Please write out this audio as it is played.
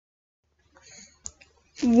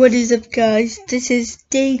What is up, guys? This is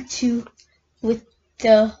day 2 with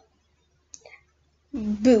the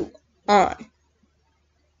boot on.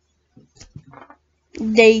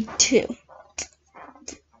 Day 2.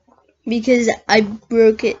 Because I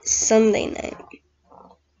broke it Sunday night.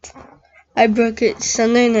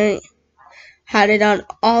 Had it on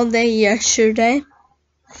all day yesterday.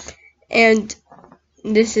 And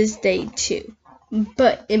this is day 2.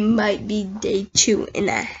 But it might be day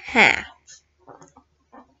 2.5.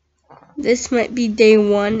 This might be day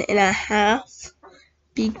 1.5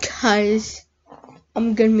 because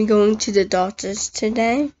I'm gonna be going to the doctor's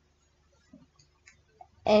today,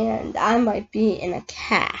 and I might be in a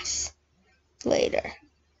cast later.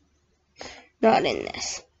 Not in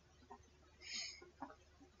this.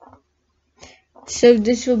 So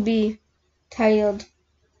this will be titled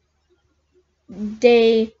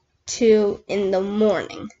Day 2 in the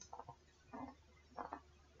morning.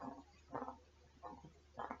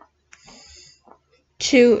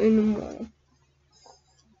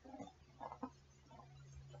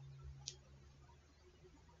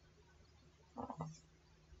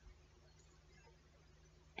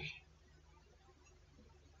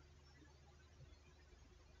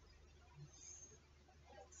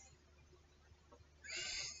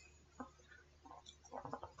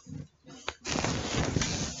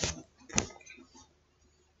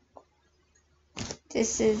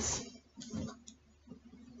 This is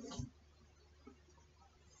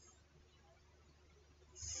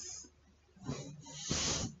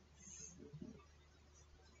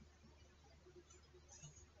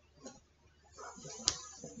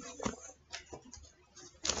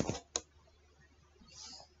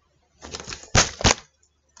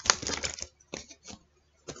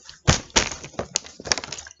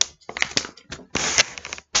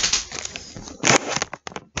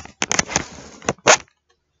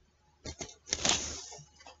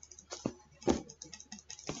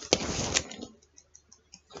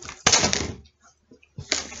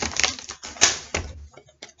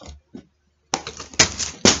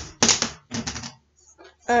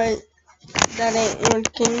that ain't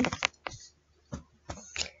working,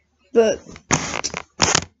 but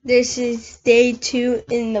this is day 2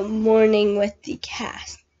 in the morning with the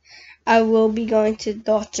cast. I will be going to the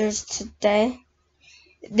doctor's today.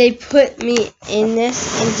 They put me in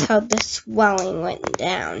this until the swelling went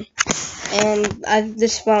down, and the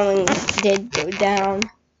swelling did go down.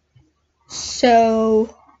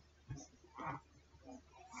 So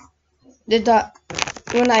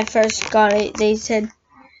when I first got it, they said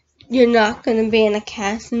you're not gonna be in a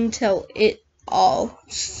cast until it all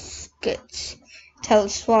gets, till the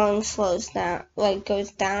swelling slows down, like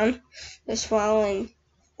goes down. The swelling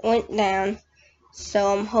went down,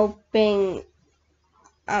 so I'm hoping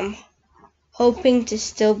to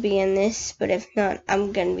still be in this, but if not,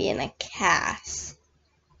 I'm gonna be in a cast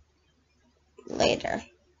later.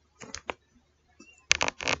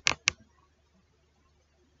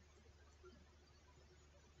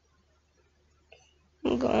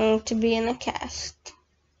 I'm going to be in a cast.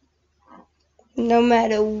 No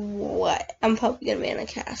matter what, I'm probably gonna be in a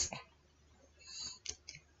cast.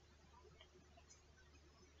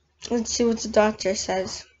 Let's see what the doctor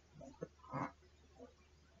says.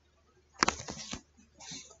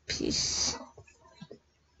 Peace.